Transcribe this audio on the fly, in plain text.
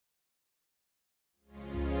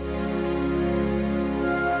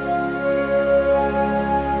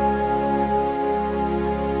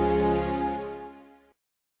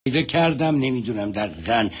پیدا کردم، نمیدونم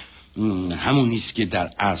دقیقاً همون نیست که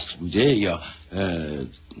در اصل بوده یا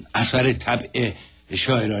اثر طبع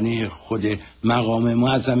شاعرانه خود مقام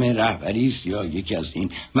معظم رهبری است یا یکی از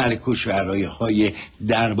این ملک و شعرای های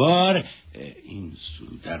دربار این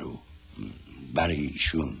سروده رو برای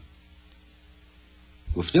ایشون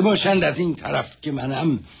گفته باشند. از این طرف که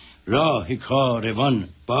منم راه کاروان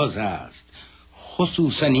باز است،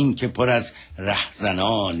 خصوصا این که پر از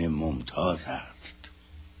رهزنان ممتاز است.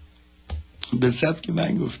 به سبک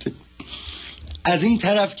من گفته از این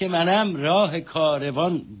طرف که منم راه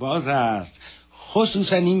کاروان باز است،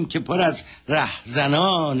 خصوصا این که پر از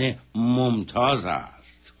رهزنان ممتاز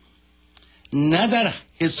است. نه در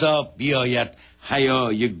حساب بیاید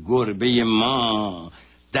حیای گربه ما،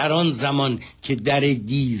 در آن زمان که در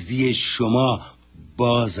دیزی شما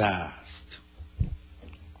باز است.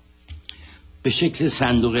 به شکل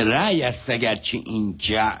صندوق رأی است اگرچه این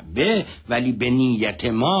جعبه، ولی به نیت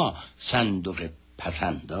ما صندوق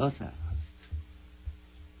پسنداز است.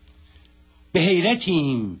 به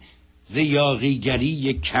حیرتیم ز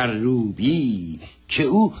یاغیگری کروبی، که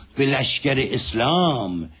او به لشکر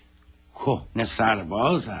اسلام کهنه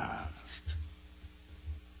سرباز است.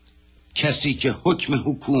 کسی که حکم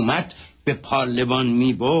حکومت به پارلمان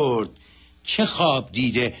می برد، چه خواب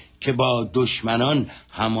دیده که با دشمنان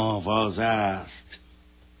هم آواز است.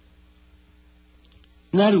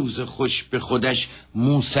 نه روز خوش به خودش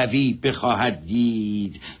موسوی بخواهد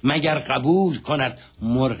دید، مگر قبول کند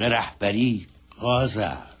مرغ رهبری غاز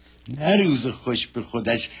است. نه روز خوش به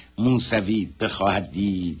خودش موسوی بخواهد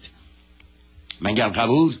دید، مگر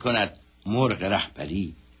قبول کند مرغ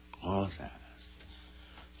رهبری غاز است.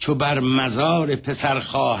 چو بر مزار پسر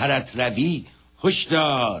خواهرت روی،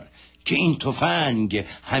 هشدار که این تفنگ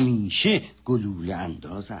همیشه گلوله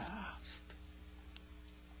انداز است.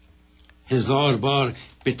 1000 بار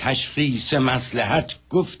به تشخیص مصلحت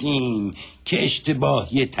گفتیم، که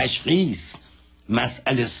اشتباهی تشخیص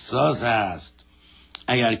مسئله ساز است.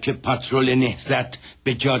 اگر که پاترول نهضت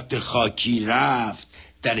به جاده خاکی رفت،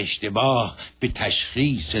 در اشتباه به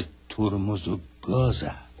تشخیص ترمز و گاز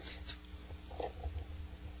است.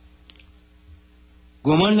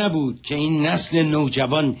 گمان نبود که این نسل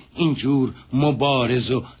نوجوان اینجور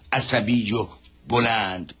مبارز و عصبی و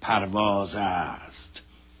بلند پرواز است.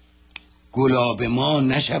 گلاب ما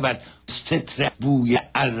نشود ستر بوی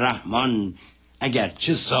الرحمن،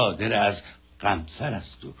 اگرچه صادر از قمصر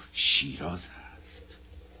است و شیراز است.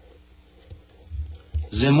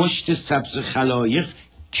 ز مشت سبز خلایق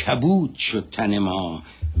کبود شد تن ما،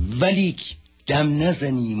 ولی دم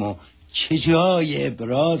نزنیم و چه جای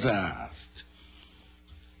ابراز است.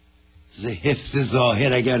 ز حفظ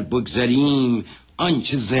ظاهر اگر بگذاریم،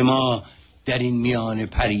 آنچه ز ما در این میان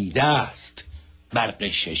پریده است برق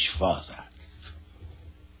 6 فاز است.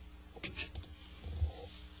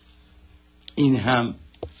 این هم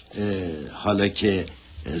حالا که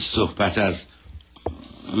صحبت از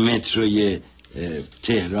متروی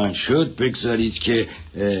تهران شد، بگذارید که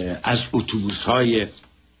از اتوبوس های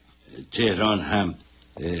تهران هم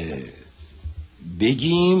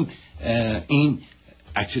بگیم. این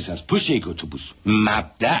عکس از پشت یک اتوبوس: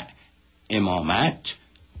 مبدأ، امامت،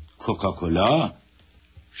 کوکاکولا،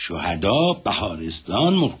 شهدا،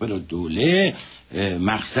 بهارستان، مخبرالدوله،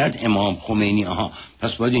 مقصد امام خمینی.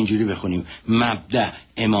 پس باید اینجوری بخونیم: مبدأ،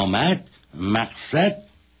 امامت، مقصد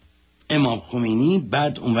امام خمینی.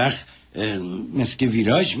 بعد اون وقت مثل که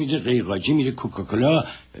ویراژ میره، قیقاجی میره، کوکاکولا،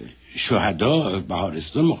 شهدا،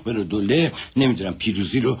 بهارستان، مخبرالدوله. نمیدونم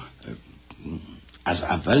پیروزی رو از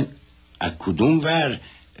اول از کدوم ور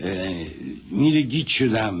میره. گیج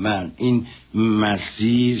شدم من. این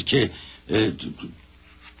مسیر که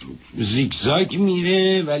زیگزاگ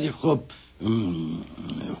میره، ولی خب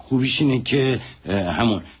خوبیش اینه که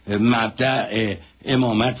همون مبدأ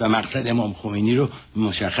امامت و مقصد امام خمینی رو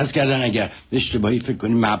مشخص کردن. اگر اشتباهی فکر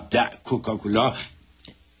کنیم مبدأ کوکاکولا،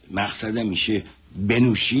 مقصد میشه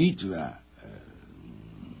بنوشید. و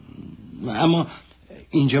اما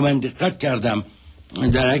اینجا من دقت کردم،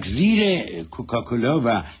 در عکس زیر کوکاکولا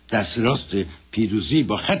و دست راست پیروزی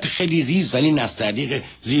با خط خیلی ریز ولی نستعلیق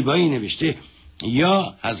زیبایی نوشته: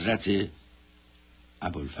 یا حضرت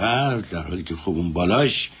ابوالفضل، در حالی که خب اون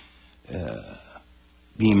بالاش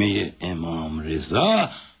بیمه امام رضا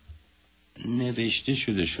نوشته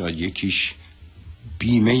شده. شاید یکیش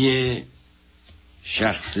بیمه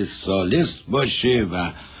شخص ثالث باشه.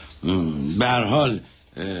 و به هر حال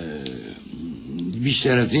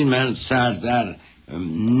بیشتر از این من سر در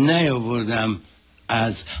نیاوردم.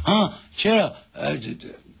 از چرا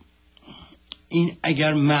این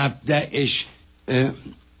اگر مبدأش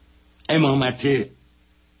امامت،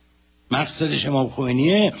 مقصدش امام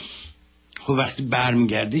خمینیه، خب وقتی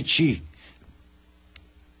برمیگرده چی؟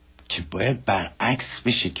 که باید برعکس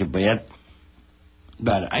بشه، که باید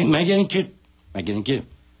مگر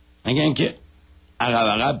اینکه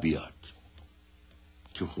عقب بیاد،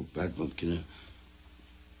 که خب بعد ممکنه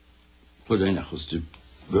خدای نخواسته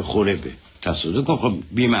بخوره به تصادف. خب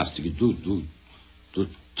بیمه هست دیگه، دو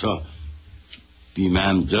تا بیمه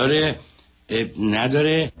هم داره،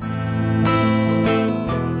 نداره.